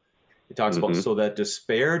Gospel, it talks about, so that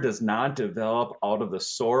despair does not develop out of the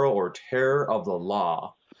sorrow or terror of the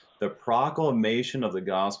law, the proclamation of the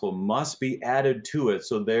gospel must be added to it,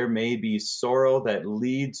 so there may be sorrow that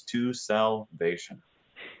leads to salvation.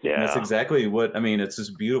 Yeah. And that's exactly what, I mean, it's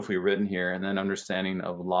just beautifully written here, and then understanding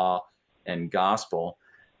of law and gospel.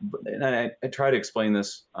 And I try to explain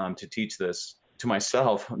this, to teach this to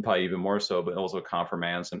myself, probably even more so, but also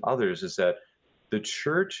confirmands and others, is that the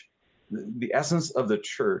church, the essence of the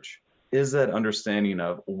church is that understanding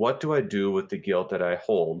of what do I do with the guilt that I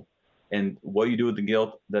hold? And what you do with the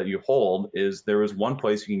guilt that you hold is there is one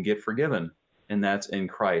place you can get forgiven, and that's in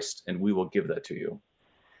Christ, and we will give that to you.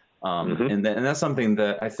 And that's something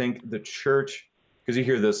that I think the church, because you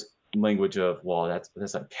hear this language of, well,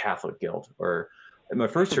 that's a Catholic guilt, or in my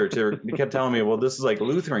first church, they kept telling me, well, this is like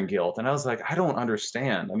Lutheran guilt. And I was like, I don't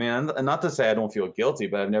understand. I mean, not to say I don't feel guilty,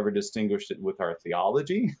 but I've never distinguished it with our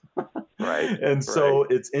theology. Right. And so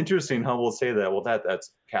it's interesting how we'll say that, well,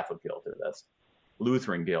 that's Catholic guilt, or that's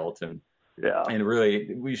Lutheran guilt. And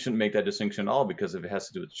really, we shouldn't make that distinction at all, because if it has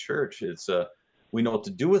to do with the church, it's we know what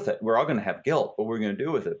to do with it. We're all going to have guilt, but what we're going to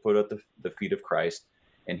do with it, put it at the feet of Christ,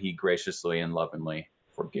 and he graciously and lovingly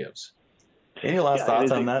forgives. Any last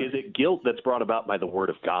thoughts on that? Is it guilt that's brought about by the word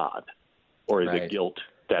of God, or is it guilt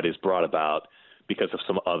that is brought about because of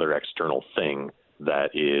some other external thing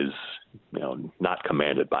that is, not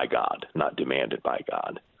commanded by God, not demanded by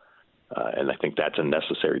God? And I think that's a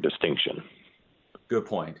necessary distinction. Good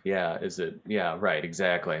point. Yeah. Is it? Yeah. Right.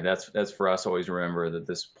 Exactly. That's for us. Always remember that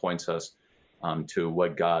this points us to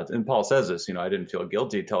what God, and Paul says this. I didn't feel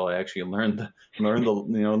guilty until I actually learned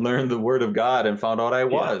the word of God and found out I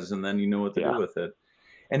was, and then you know what to do with it.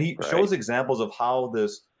 And he shows examples of how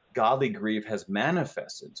this godly grief has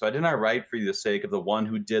manifested. So I did not write for the sake of the one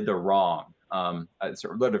who did the wrong. I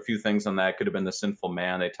read a few things on that. Could have been the sinful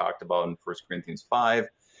man they talked about in 1 Corinthians 5.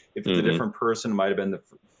 If it's a different person, it might have been the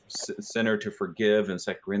sinner to forgive in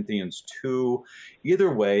 2 Corinthians 2.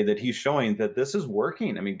 Either way, that he's showing that this is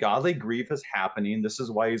working. I mean, godly grief is happening. This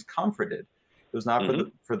is why he's comforted. It was not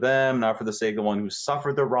for them, not for the sake of one who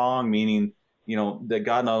suffered the wrong, meaning, that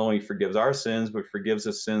God not only forgives our sins, but forgives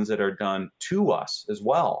the sins that are done to us as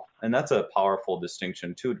well. And that's a powerful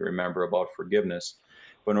distinction, too, to remember about forgiveness.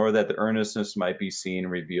 But in order that the earnestness might be seen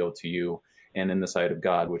and revealed to you and in the sight of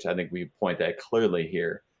God, which I think we point that clearly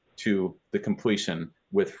here to the completion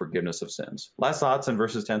with forgiveness of sins. Last thoughts in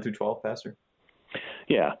verses 10 through 12, Pastor?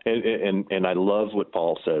 Yeah, and I love what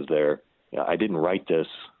Paul says there. I didn't write this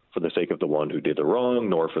for the sake of the one who did the wrong,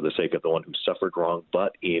 nor for the sake of the one who suffered wrong,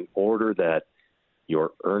 but in order that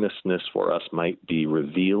your earnestness for us might be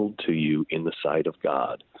revealed to you in the sight of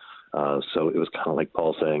God. So it was kind of like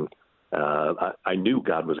Paul saying, I knew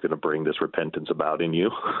God was going to bring this repentance about in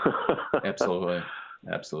you. Absolutely.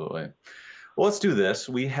 Well, let's do this.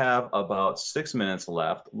 We have about 6 minutes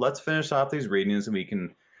left. Let's finish off these readings and we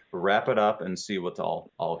can wrap it up and see what's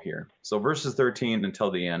all here. So verses 13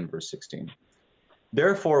 until the end, verse 16.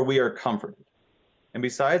 Therefore we are comforted, and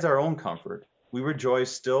besides our own comfort, we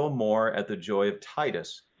rejoice still more at the joy of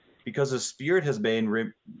Titus, because his spirit has been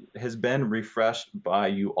refreshed by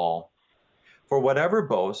you all. For whatever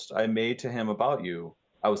boast I made to him about you,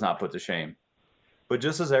 I was not put to shame. But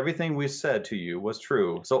just as everything we said to you was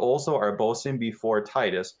true, so also our boasting before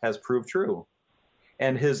Titus has proved true.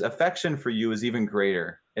 And his affection for you is even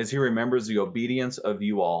greater, as he remembers the obedience of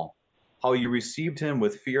you all, how you received him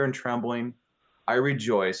with fear and trembling. I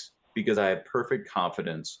rejoice because I have perfect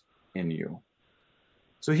confidence in you.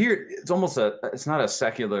 So here, it's not a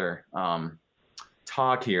secular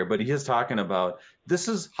talk here, but he is talking about, this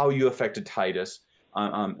is how you affected Titus.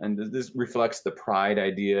 And this reflects the pride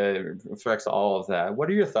idea, it reflects all of that. What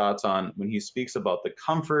are your thoughts on when he speaks about the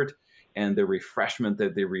comfort and the refreshment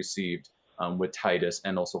that they received with Titus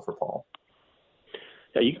and also for Paul?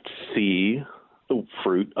 Yeah, you can see the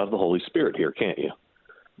fruit of the Holy Spirit here, can't you?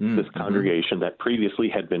 This congregation that previously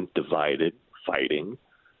had been divided, fighting,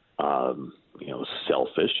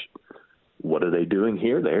 selfish. What are they doing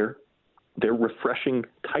here? They're refreshing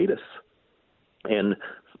Titus. And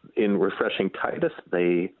in refreshing Titus,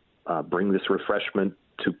 they bring this refreshment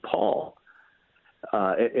to Paul,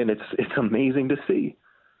 and it's amazing to see.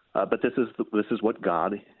 But this is what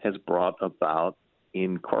God has brought about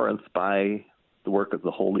in Corinth by the work of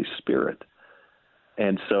the Holy Spirit.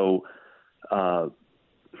 And so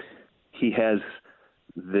he has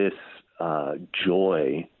this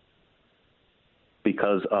joy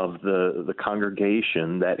because of the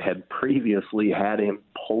congregation that had previously had him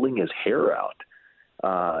pulling his hair out.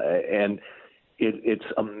 And it's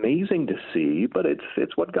amazing to see, but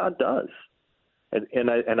it's what God does. And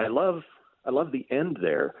I love the end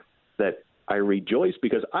there, that I rejoice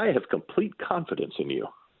because I have complete confidence in you.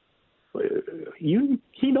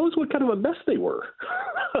 He knows what kind of a mess they were.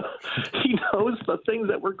 He knows the things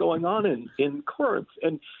that were going on in Corinth.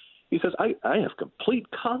 And he says, I have complete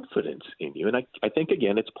confidence in you. And I think,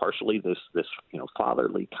 again, it's partially this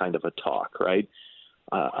fatherly kind of a talk, right?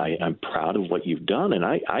 I'm proud of what you've done, and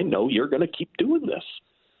I know you're going to keep doing this.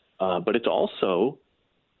 But it's also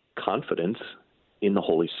confidence in the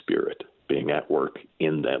Holy Spirit being at work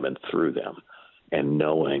in them and through them, and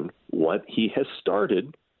knowing what he has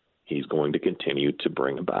started, he's going to continue to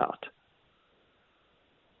bring about.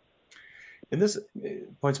 And this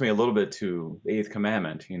points me a little bit to the eighth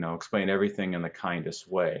commandment, explain everything in the kindest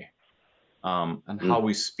way, and how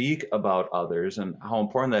we speak about others and how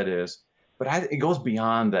important that is. But it goes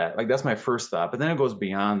beyond that. Like, that's my first thought. But then it goes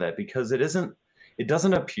beyond that, because it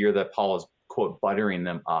doesn't appear that Paul is, quote, buttering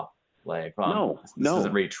them up. Like, this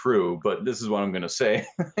isn't really true, but this is what I'm going to say.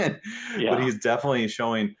 But he's definitely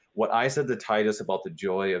showing what I said to Titus about the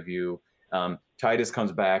joy of you. Titus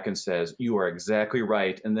comes back and says, you are exactly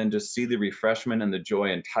right. And then just see the refreshment and the joy.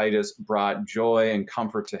 And Titus brought joy and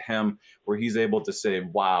comfort to him, where he's able to say,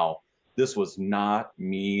 wow, this was not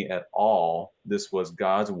me at all. This was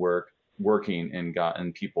God's work working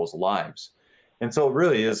in people's lives. And so it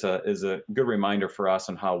really is a good reminder for us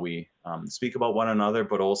on how we speak about one another,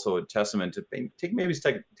 but also a testament to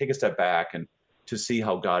take a step back and to see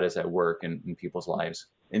how God is at work in people's lives.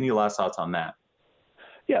 Any last thoughts on that?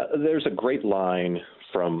 Yeah, there's a great line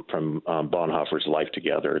from Bonhoeffer's Life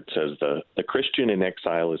Together. It says, the Christian in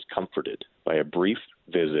exile is comforted by a brief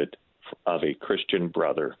visit of a Christian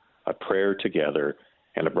brother, a prayer together,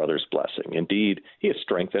 and a brother's blessing. Indeed, he is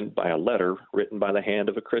strengthened by a letter written by the hand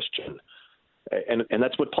of a Christian. And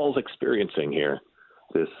that's what Paul's experiencing here,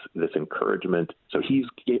 this encouragement. So he's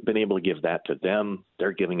been able to give that to them.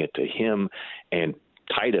 They're giving it to him. And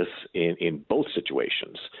Titus, in both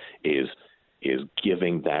situations, is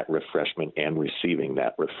giving that refreshment and receiving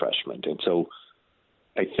that refreshment. And so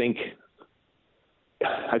I think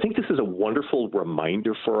this is a wonderful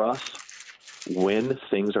reminder for us when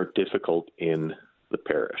things are difficult in the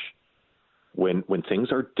parish, when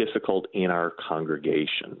things are difficult in our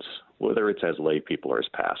congregations, whether it's as lay people or as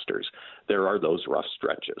pastors. There are those rough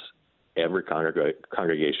stretches. Every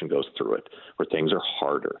congregation goes through it, where things are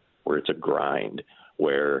harder, where it's a grind,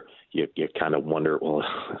 where you kind of wonder, well,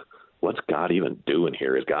 what's God even doing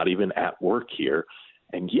here? Is God even at work here?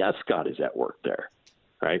 And yes, God is at work there,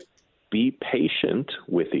 right? Be patient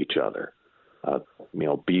with each other.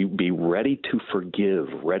 Be ready to forgive,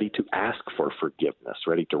 ready to ask for forgiveness,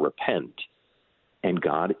 ready to repent. And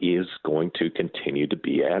God is going to continue to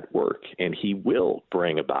be at work, and he will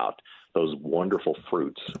bring about those wonderful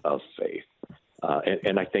fruits of faith.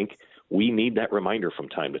 And I think we need that reminder from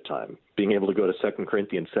time to time, being able to go to 2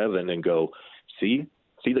 Corinthians 7 and go, see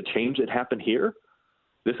the change that happened here?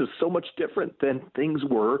 This is so much different than things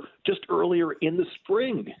were just earlier in the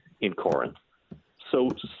spring in Corinth. So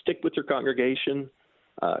stick with your congregation,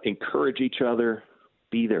 encourage each other,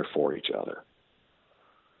 be there for each other.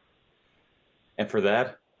 And for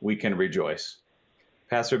that, we can rejoice.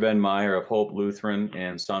 Pastor Ben Meyer of Hope Lutheran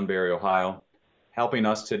in Sunbury, Ohio, helping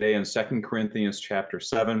us today in 2 Corinthians chapter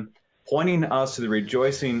 7, pointing us to the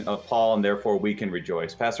rejoicing of Paul, and therefore we can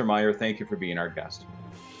rejoice. Pastor Meyer, thank you for being our guest.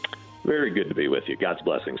 Very good to be with you. God's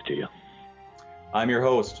blessings to you. I'm your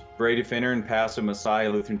host, Brady Finner, and pastor of Messiah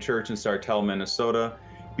Lutheran Church in Sartell, Minnesota.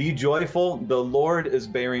 Be joyful. The Lord is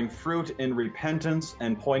bearing fruit in repentance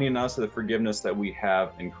and pointing us to the forgiveness that we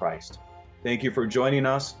have in Christ. Thank you for joining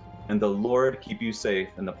us, and the Lord keep you safe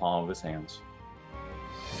in the palm of his hands.